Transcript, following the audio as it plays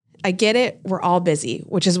I get it. We're all busy,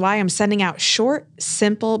 which is why I'm sending out short,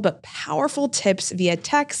 simple, but powerful tips via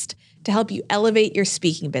text to help you elevate your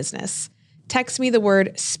speaking business. Text me the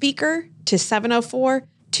word speaker to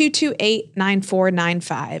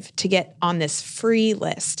 704-228-9495 to get on this free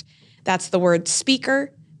list. That's the word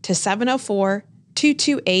speaker to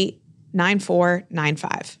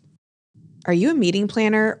 704-228-9495. Are you a meeting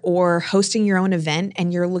planner or hosting your own event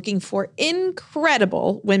and you're looking for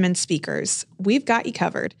incredible women speakers? We've got you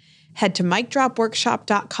covered. Head to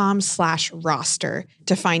micdropworkshop.com/roster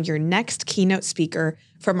to find your next keynote speaker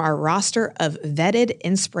from our roster of vetted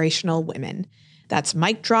inspirational women. That's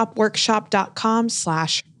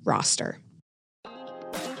micdropworkshop.com/roster.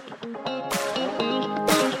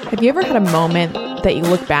 Have you ever had a moment that you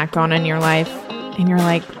look back on in your life and you're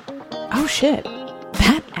like, oh shit,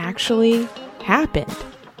 that actually happened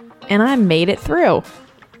and I made it through?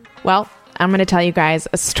 Well, I'm going to tell you guys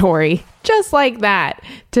a story just like that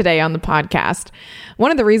today on the podcast. One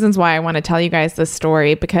of the reasons why I want to tell you guys this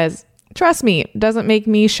story, because trust me, it doesn't make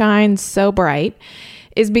me shine so bright,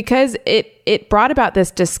 is because it brought about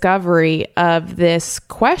this discovery of this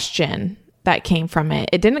question that came from it.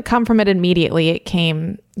 It didn't come from it immediately. It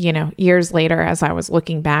came, years later as I was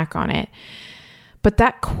looking back on it. But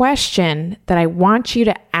that question that I want you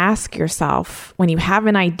to ask yourself when you have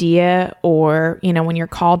an idea or, when you're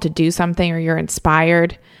called to do something or you're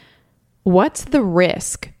inspired, what's the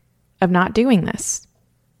risk of not doing this?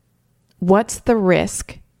 What's the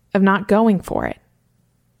risk of not going for it?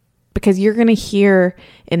 Because you're going to hear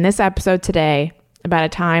in this episode today about a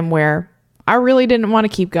time where I really didn't want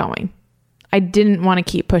to keep going. I didn't want to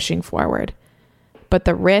keep pushing forward, but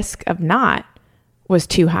the risk of not was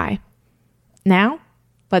too high. Now,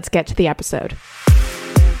 let's get to the episode.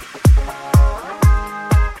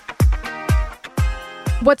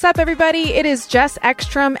 What's up, everybody? It is Jess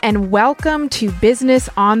Ekstrom, and welcome to Business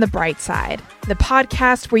on the Bright Side, the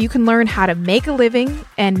podcast where you can learn how to make a living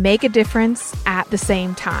and make a difference at the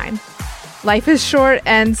same time. Life is short,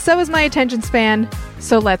 and so is my attention span,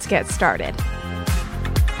 so let's get started.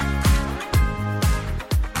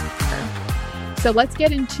 So let's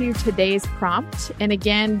get into today's prompt. And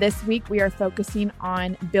again, this week we are focusing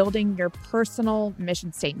on building your personal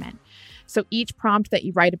mission statement. So each prompt that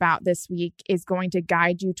you write about this week is going to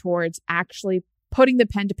guide you towards actually putting the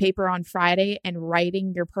pen to paper on Friday and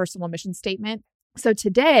writing your personal mission statement. So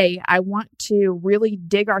today I want to really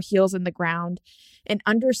dig our heels in the ground and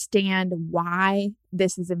understand why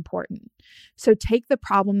this is important. So take the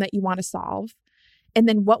problem that you want to solve, and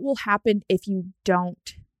then what will happen if you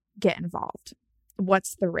don't get involved?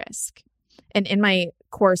 What's the risk? And in my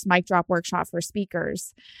course, Mic Drop Workshop for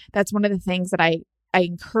Speakers, that's one of the things that I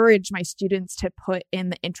encourage my students to put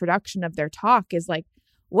in the introduction of their talk is like,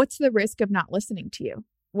 what's the risk of not listening to you?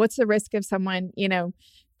 What's the risk of someone,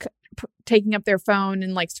 taking up their phone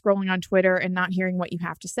and like scrolling on Twitter and not hearing what you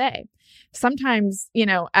have to say? Sometimes,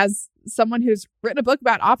 as someone who's written a book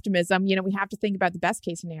about optimism, we have to think about the best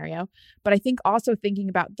case scenario. But I think also thinking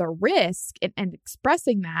about the risk and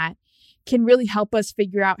expressing that can really help us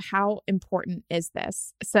figure out how important is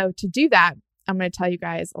this. So to do that, I'm going to tell you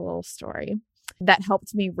guys a little story that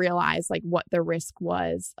helped me realize like what the risk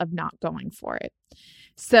was of not going for it.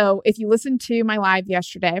 So if you listened to my live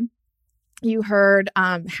yesterday, you heard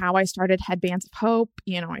how I started Headbands of Hope.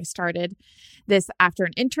 I started this after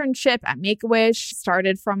an internship at Make-A-Wish,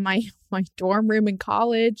 started from my dorm room in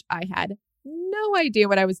college. I had no idea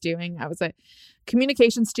what I was doing. I was a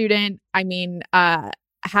communication student.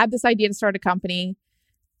 Had this idea to start a company,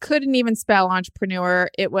 couldn't even spell entrepreneur.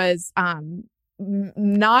 It was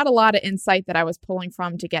not a lot of insight that I was pulling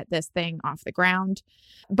from to get this thing off the ground.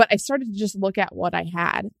 But I started to just look at what I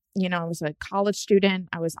had. I was a college student.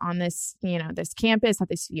 I was on this, this campus at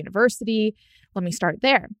this university. Let me start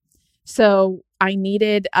there. So I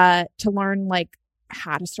needed to learn like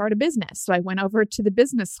how to start a business. So I went over to the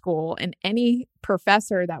business school, and any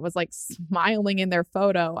professor that was like smiling in their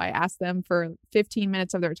photo, I asked them for 15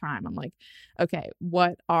 minutes of their time. I'm like, okay,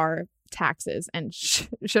 what are taxes, and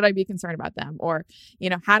should I be concerned about them? Or,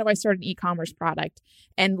 how do I start an e-commerce product?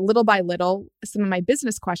 And little by little, some of my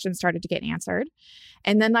business questions started to get answered.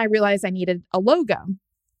 And then I realized I needed a logo.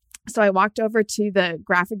 So I walked over to the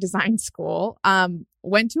graphic design school,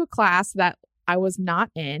 went to a class that I was not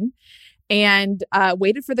in, and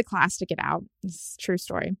waited for the class to get out. This is a true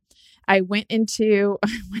story. I went into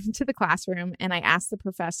the classroom and I asked the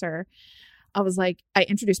professor, I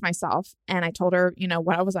introduced myself and I told her,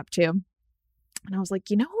 what I was up to. And I was like,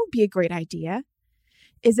 what would be a great idea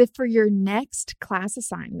is if for your next class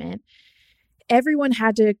assignment, everyone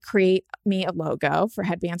had to create me a logo for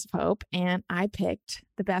Headbands of Hope. And I picked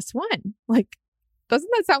the best one. Like, doesn't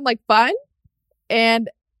that sound like fun? And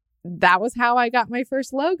that was how I got my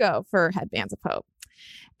first logo for Headbands of Hope.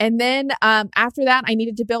 And then after that, I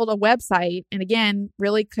needed to build a website. And again,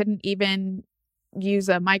 really couldn't even use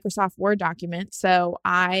a Microsoft Word document. So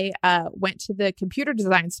I went to the computer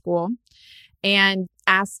design school and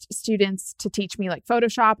asked students to teach me like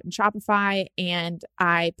Photoshop and Shopify. And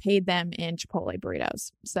I paid them in Chipotle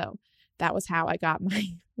burritos. So that was how I got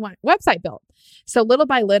my website built. So little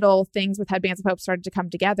by little, things with Headbands of Hope started to come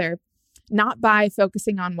together, not by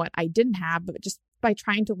focusing on what I didn't have, but just by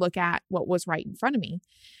trying to look at what was right in front of me.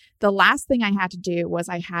 The last thing I had to do was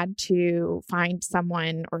I had to find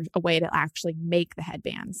someone or a way to actually make the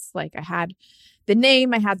headbands. Like I had the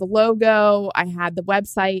name, I had the logo, I had the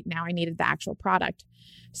website. Now I needed the actual product.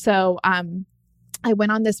 So I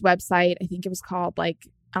went on this website. I think it was called I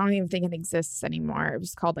don't even think it exists anymore. It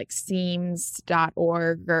was called like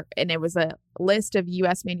seams.org, and it was a list of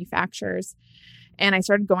US manufacturers. And I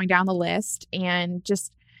started going down the list and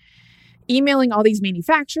just emailing all these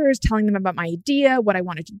manufacturers, telling them about my idea, what I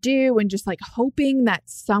wanted to do, and just like hoping that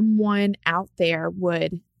someone out there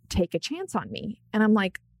would take a chance on me. And I'm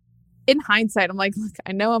like, in hindsight, I'm like, look,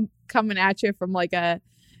 I know I'm coming at you from like a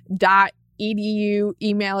 .edu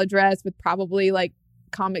email address with probably like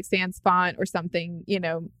Comic Sans font or something,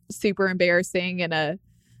 super embarrassing, and a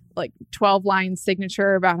like 12-line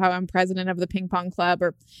signature about how I'm president of the ping pong club,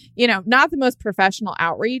 or, not the most professional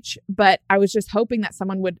outreach, but I was just hoping that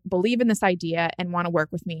someone would believe in this idea and want to work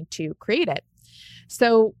with me to create it.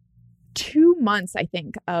 So 2 months, I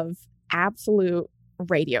think, of absolute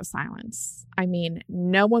radio silence. I mean,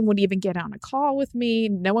 no one would even get on a call with me.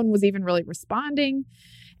 No one was even really responding.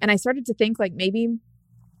 And I started to think like maybe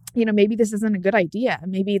this isn't a good idea.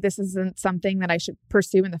 Maybe this isn't something that I should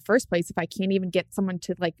pursue in the first place if I can't even get someone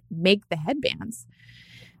to like make the headbands.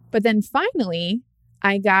 But then finally,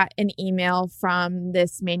 I got an email from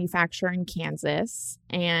this manufacturer in Kansas,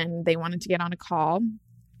 and they wanted to get on a call.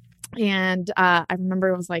 And I remember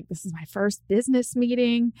it was like, this is my first business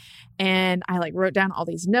meeting. And I like wrote down all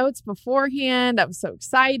these notes beforehand. I was so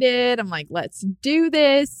excited. I'm like, let's do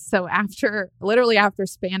this. So literally after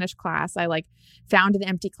Spanish class, I like found an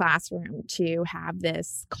empty classroom to have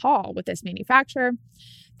this call with this manufacturer,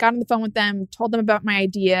 got on the phone with them, told them about my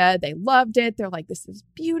idea. They loved it. They're like, this is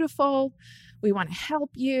beautiful. We want to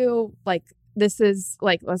help you. Like, this is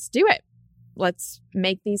like, let's do it. Let's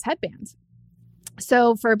make these headbands.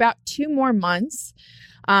 So for about 2 more months,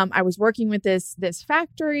 I was working with this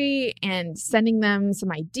factory and sending them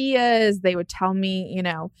some ideas. They would tell me,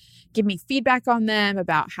 give me feedback on them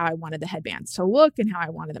about how I wanted the headbands to look and how I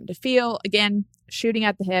wanted them to feel. Again, shooting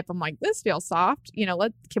at the hip. I'm like, this feels soft.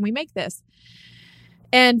 Can we make this?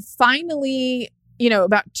 And finally,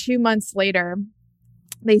 about 2 months later,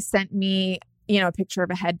 they sent me, a picture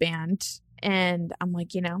of a headband, and I'm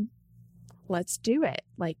like, let's do it.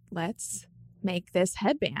 Like, let's make this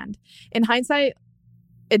headband. In hindsight,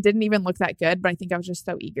 it didn't even look that good, but I think I was just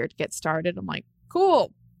so eager to get started. I'm like,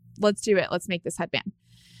 cool, let's do it. Let's make this headband.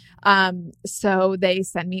 So they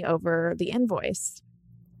sent me over the invoice,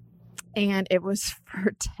 and it was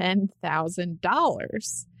for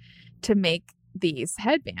 $10,000 to make these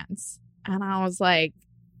headbands. And I was like,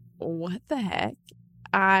 what the heck?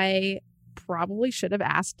 I probably should have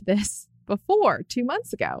asked this before 2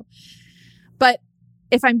 months ago. But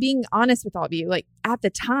if I'm being honest with all of you, like at the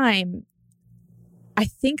time, I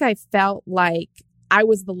think I felt like I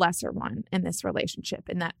was the lesser one in this relationship,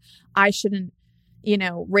 and that I shouldn't,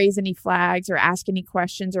 raise any flags or ask any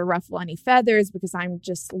questions or ruffle any feathers, because I'm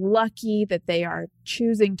just lucky that they are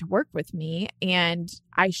choosing to work with me, and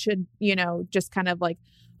I should, just kind of like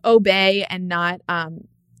obey and not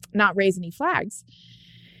raise any flags.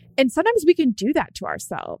 And sometimes we can do that to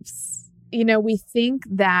ourselves. We think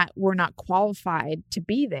that we're not qualified to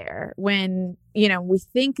be there when, we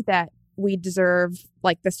think that we deserve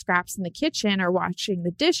like the scraps in the kitchen or washing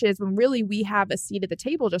the dishes, when really we have a seat at the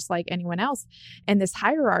table just like anyone else. And this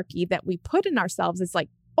hierarchy that we put in ourselves is like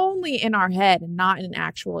only in our head and not in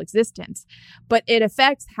actual existence. But it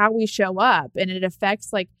affects how we show up, and it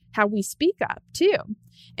affects like how we speak up too.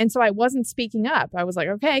 And so I wasn't speaking up. I was like,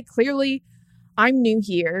 okay, clearly I'm new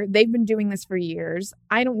here. They've been doing this for years.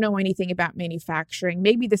 I don't know anything about manufacturing.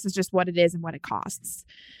 Maybe this is just what it is and what it costs.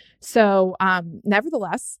 So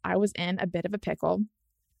nevertheless, I was in a bit of a pickle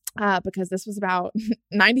because this was about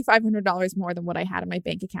 $9,500 more than what I had in my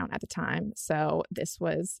bank account at the time. So this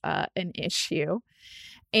was an issue.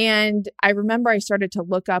 And I remember I started to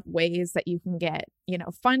look up ways that you can get,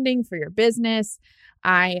 funding for your business.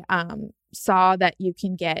 I saw that you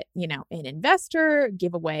can get, an investor,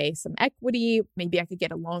 give away some equity. Maybe I could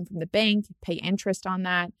get a loan from the bank, pay interest on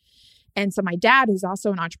that. And so my dad, who's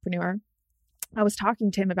also an entrepreneur, I was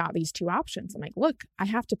talking to him about these two options. I'm like, look, I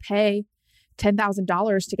have to pay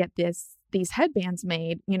 $10,000 to get these headbands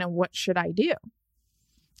made. What should I do?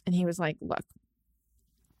 And he was like, look,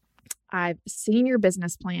 I've seen your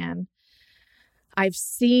business plan. I've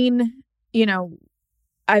seen,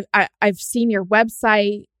 I've seen your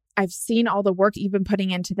website. I've seen all the work you've been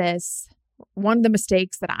putting into this. One of the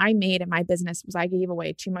mistakes that I made in my business was I gave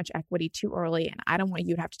away too much equity too early, and I don't want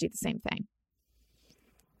you to have to do the same thing.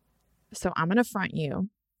 So I'm going to front you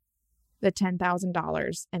the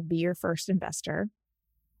 $10,000 and be your first investor.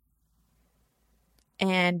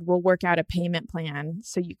 And we'll work out a payment plan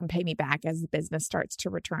so you can pay me back as the business starts to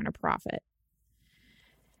return a profit.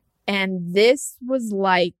 And this was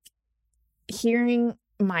like hearing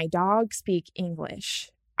my dog speak English.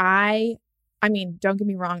 I mean, don't get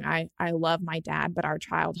me wrong. I love my dad, but our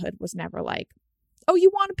childhood was never like, oh, you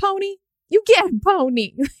want a pony? You get a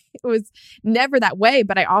pony. It was never that way.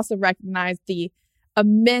 But I also recognized the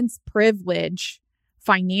immense privilege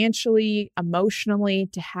financially, emotionally,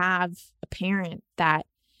 to have a parent that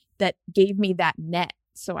gave me that net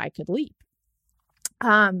so I could leap.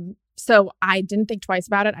 So I didn't think twice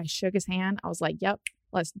about it. I shook his hand. I was like, yep,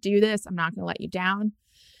 let's do this. I'm not going to let you down.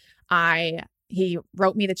 He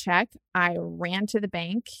wrote me the check. I ran to the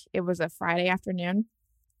bank. It was a Friday afternoon.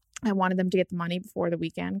 I wanted them to get the money before the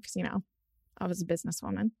weekend because, I was a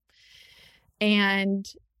businesswoman, and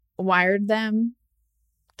wired them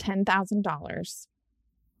 $10,000.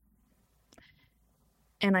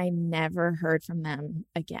 And I never heard from them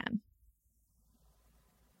again.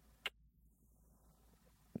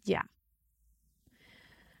 Yeah.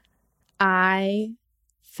 I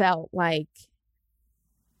felt like,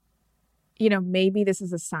 maybe this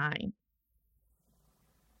is a sign.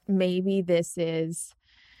 Maybe this is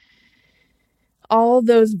all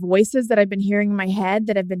those voices that I've been hearing in my head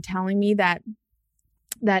that have been telling me that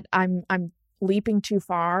I'm leaping too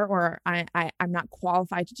far, or I'm not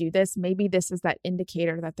qualified to do this. Maybe this is that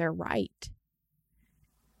indicator that they're right.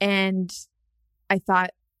 And I thought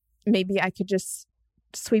maybe I could just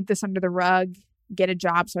sweep this under the rug, get a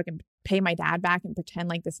job so I can pay my dad back and pretend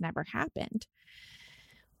like this never happened.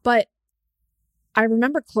 But I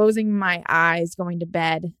remember closing my eyes, going to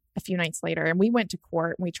bed a few nights later, and we went to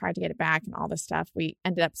court and we tried to get it back and all this stuff. We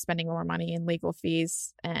ended up spending more money in legal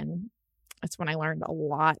fees, and that's when I learned a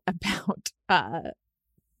lot about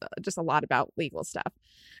legal stuff.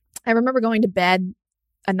 I remember going to bed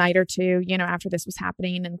a night or two, after this was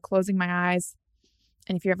happening, and closing my eyes.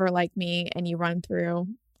 And if you're ever like me and you run through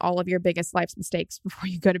all of your biggest life's mistakes before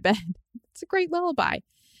you go to bed, it's a great lullaby.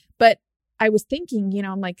 But I was thinking,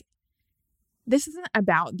 I'm like, this isn't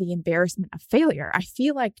about the embarrassment of failure. I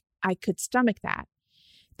feel like I could stomach that.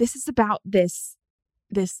 This is about this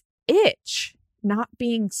itch not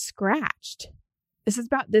being scratched. This is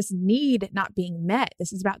about this need not being met.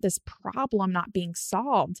 This is about this problem not being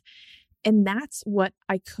solved. And that's what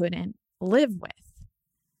I couldn't live with.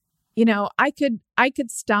 I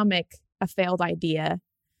could stomach a failed idea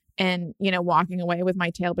and, walking away with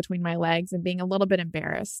my tail between my legs and being a little bit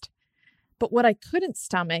embarrassed. But what I couldn't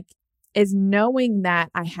stomach is knowing that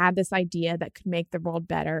I had this idea that could make the world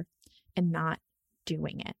better and not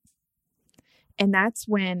doing it. And that's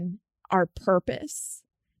when our purpose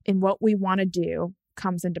in what we want to do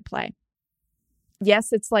comes into play.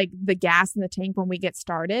 Yes, it's like the gas in the tank when we get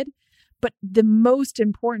started, but the most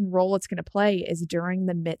important role it's going to play is during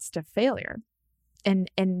the midst of failure, and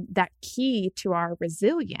that key to our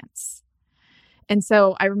resilience. And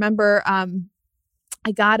so I remember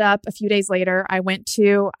I got up a few days later. I went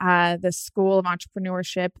to the School of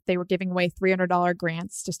Entrepreneurship. They were giving away $300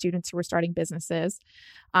 grants to students who were starting businesses.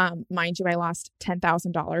 Mind you, I lost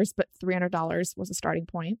 $10,000, but $300 was a starting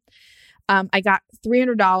point. I got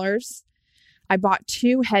 $300. I bought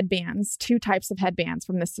two types of headbands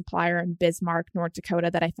from this supplier in Bismarck, North Dakota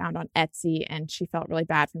that I found on Etsy, and she felt really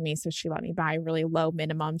bad for me, so she let me buy really low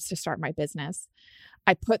minimums to start my business.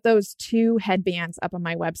 I put those two headbands up on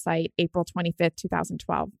my website, April 25th,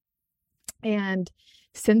 2012. And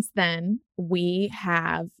since then, we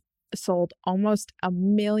have sold almost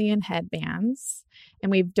 1 million headbands, and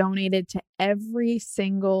we've donated to every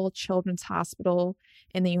single children's hospital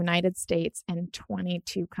in the United States and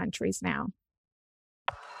 22 countries now.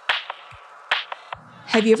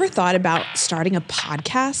 Have you ever thought about starting a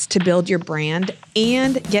podcast to build your brand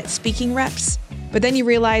and get speaking reps? But then you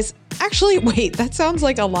realize, actually, wait, that sounds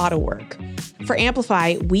like a lot of work. For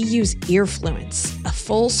Amplify, we use Earfluence, a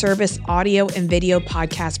full-service audio and video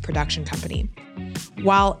podcast production company.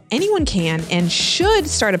 While anyone can and should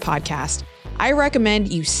start a podcast, I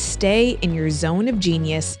recommend you stay in your zone of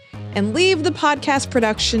genius and leave the podcast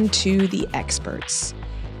production to the experts.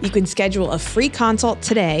 You can schedule a free consult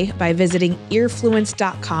today by visiting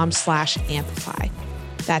earfluence.com/amplify.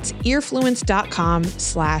 That's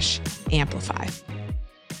earfluence.com/amplify.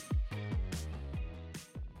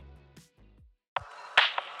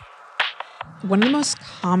 One of the most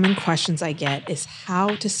common questions I get is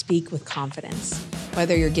how to speak with confidence.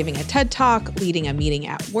 Whether you're giving a TED Talk, leading a meeting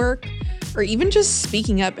at work, or even just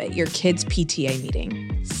speaking up at your kid's PTA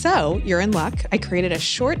meeting. So you're in luck. I created a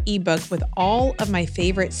short ebook with all of my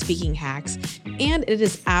favorite speaking hacks, and it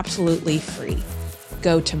is absolutely free.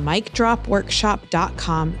 Go to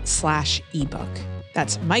micdropworkshop.com/ebook.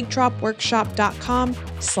 That's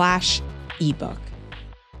micdropworkshop.com/ebook.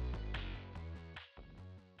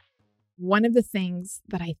 One of the things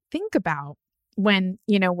that I think about when,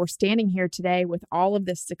 we're standing here today with all of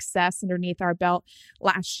this success underneath our belt.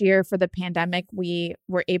 Last year for the pandemic, we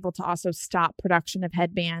were able to also stop production of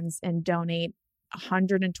headbands and donate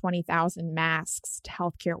 120,000 masks to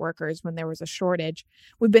healthcare workers when there was a shortage.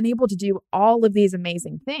 We've been able to do all of these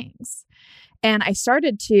amazing things. And I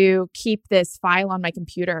started to keep this file on my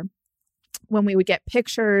computer when we would get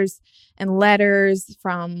pictures and letters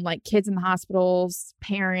from like kids in the hospitals,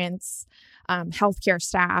 parents, healthcare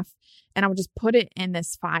staff, and I would just put it in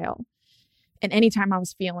this file. And anytime I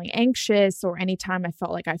was feeling anxious or anytime I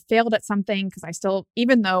felt like I failed at something, because I still,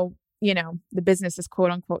 even though, the business is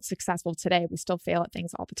quote unquote successful today, we still fail at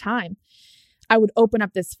things all the time. I would open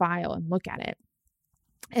up this file and look at it.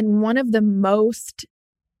 And one of the most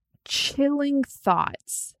chilling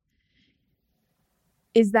thoughts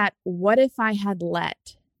is that what if I had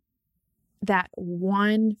let that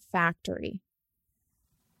one factory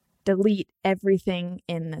delete everything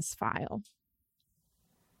in this file?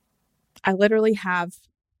 I literally have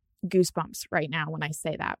goosebumps right now when I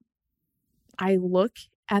say that. I look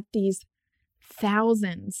at these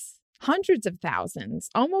thousands, hundreds of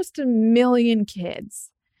thousands, almost 1 million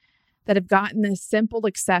kids that have gotten this simple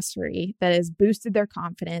accessory that has boosted their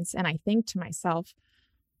confidence. And I think to myself,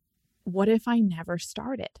 what if I never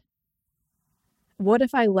started? What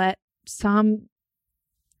if I let some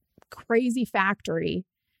crazy factory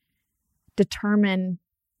determine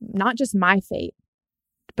not just my fate,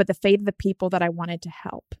 but the fate of the people that I wanted to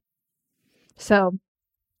help? So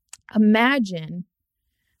imagine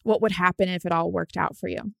what would happen if it all worked out for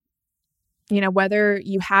you. Whether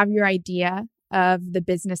you have your idea of the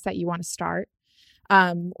business that you want to start,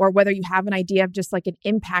 or whether you have an idea of just like an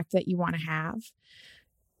impact that you want to have.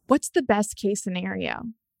 What's the best case scenario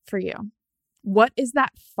for you? What is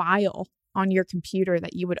that file on your computer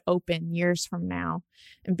that you would open years from now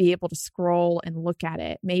and be able to scroll and look at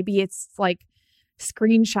it? Maybe it's like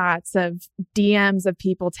screenshots of DMs of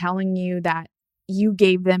people telling you that you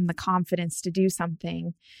gave them the confidence to do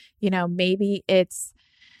something. Maybe it's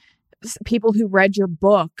people who read your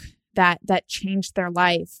book that changed their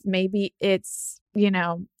life. Maybe it's,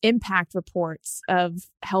 impact reports of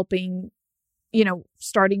helping,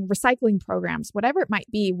 starting recycling programs, whatever it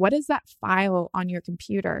might be. What is that file on your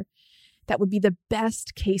computer that would be the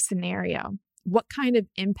best case scenario? What kind of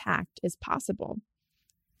impact is possible?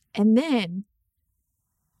 And then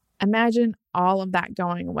imagine all of that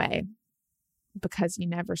going away because you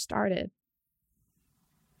never started.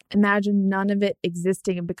 Imagine none of it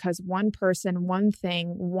existing because one person, one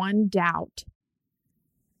thing, one doubt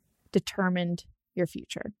determined your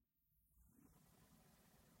future.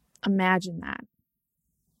 Imagine that.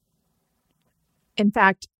 In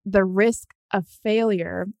fact, the risk of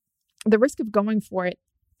failure, the risk of going for it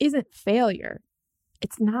isn't failure.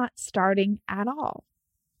 It's not starting at all.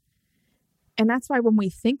 And that's why when we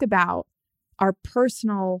think about our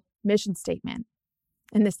personal mission statement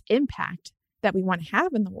and this impact that we want to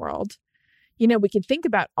have in the world, we can think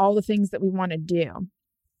about all the things that we want to do.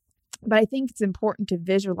 But I think it's important to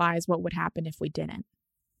visualize what would happen if we didn't.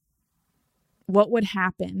 What would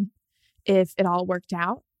happen if it all worked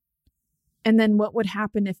out? And then what would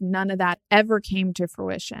happen if none of that ever came to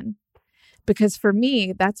fruition? Because for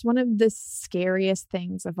me, that's one of the scariest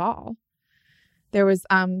things of all. There was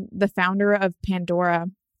the founder of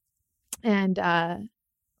Pandora, and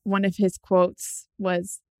one of his quotes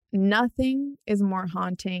was, "Nothing is more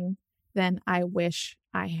haunting than I wish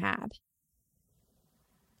I had."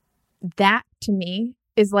 That to me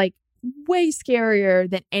is like way scarier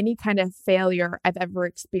than any kind of failure I've ever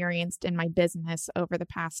experienced in my business over the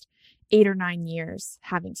past 8 or 9 years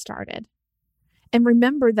having started. And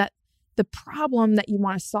remember that the problem that you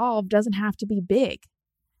want to solve doesn't have to be big.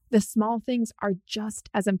 The small things are just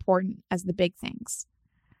as important as the big things.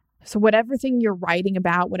 So whatever thing you're writing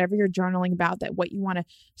about, whatever you're journaling about, that what you want to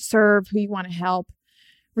serve, who you want to help,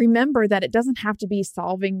 remember that it doesn't have to be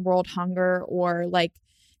solving world hunger or like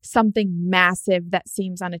something massive that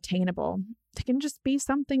seems unattainable. It can just be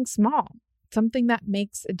something small, something that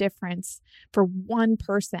makes a difference for one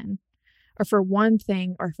person or for one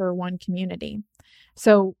thing or for one community.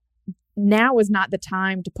 So now is not the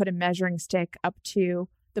time to put a measuring stick up to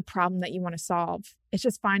the problem that you want to solve. It's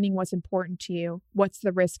just finding what's important to you, what's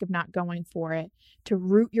the risk of not going for it, to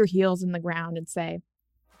root your heels in the ground and say,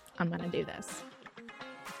 I'm going to do this.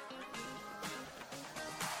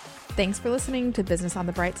 Thanks for listening to Business on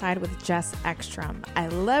the Bright Side with Jess Ekstrom. I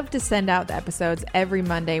love to send out the episodes every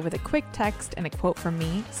Monday with a quick text and a quote from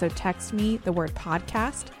me. So text me the word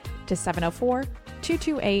podcast to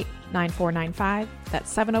 704-228-9495.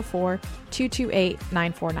 That's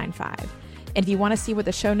 704-228-9495. And if you want to see what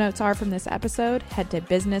the show notes are from this episode, head to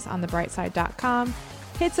businessonthebrightside.com,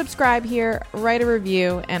 hit subscribe here, write a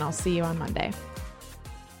review, and I'll see you on Monday.